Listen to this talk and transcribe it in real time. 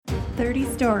30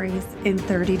 stories in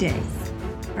 30 days.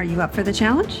 Are you up for the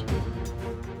challenge?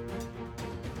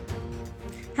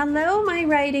 Hello, my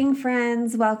writing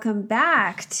friends. Welcome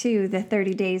back to the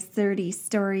 30 Days, 30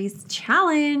 Stories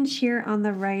Challenge here on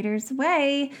The Writer's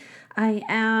Way. I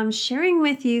am sharing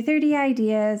with you 30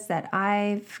 ideas that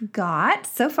I've got.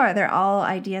 So far, they're all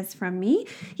ideas from me.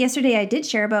 Yesterday, I did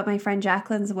share about my friend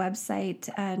Jacqueline's website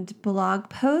and blog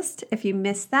post. If you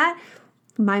missed that,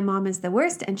 My Mom is the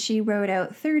Worst, and she wrote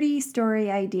out 30 story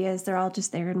ideas. They're all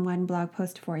just there in one blog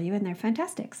post for you, and they're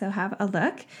fantastic. So have a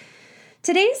look.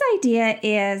 Today's idea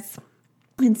is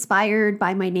inspired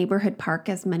by my neighborhood park,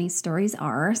 as many stories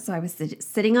are. So I was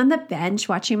sitting on the bench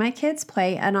watching my kids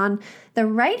play, and on the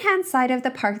right-hand side of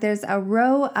the park, there's a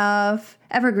row of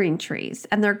evergreen trees,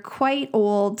 and they're quite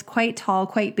old, quite tall,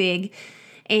 quite big.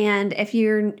 And if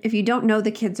you don't know the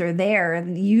kids are there,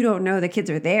 you don't know the kids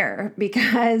are there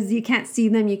because you can't see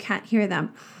them, you can't hear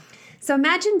them. So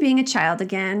imagine being a child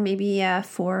again, maybe a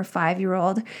 4 or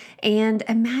 5-year-old, and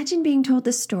imagine being told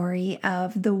the story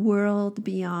of the world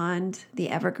beyond the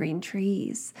evergreen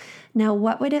trees. Now,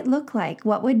 what would it look like?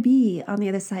 What would be on the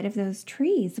other side of those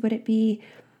trees? Would it be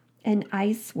an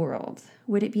ice world?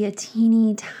 Would it be a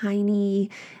teeny tiny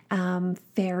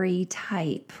fairy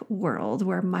type world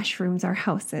where mushrooms are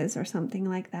houses or something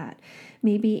like that?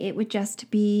 Maybe it would just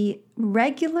be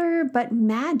regular but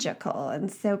magical.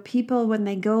 And so people, when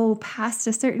they go past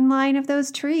a certain line of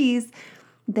those trees,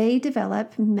 they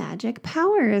develop magic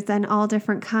powers and all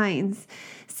different kinds.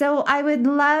 So I would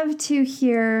love to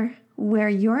hear where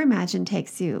your imagination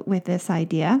takes you with this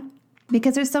idea,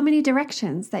 because there's so many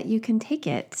directions that you can take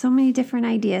it, so many different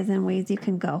ideas and ways you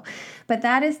can go. But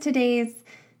that is today's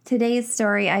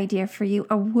story idea for you,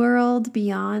 a world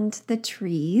beyond the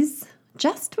trees,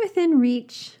 just within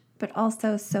reach, but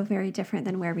also so very different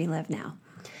than where we live now.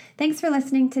 Thanks for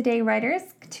listening today, writers.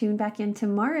 Tune back in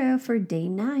tomorrow for day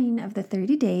 9 of the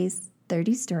 30 Days,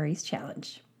 30 Stories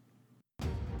Challenge.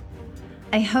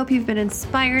 I hope you've been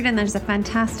inspired and there's a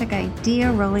fantastic idea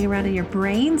rolling around in your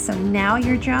brain. So now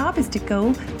your job is to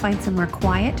go find somewhere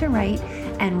quiet to write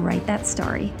and write that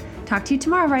story. Talk to you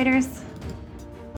tomorrow, writers.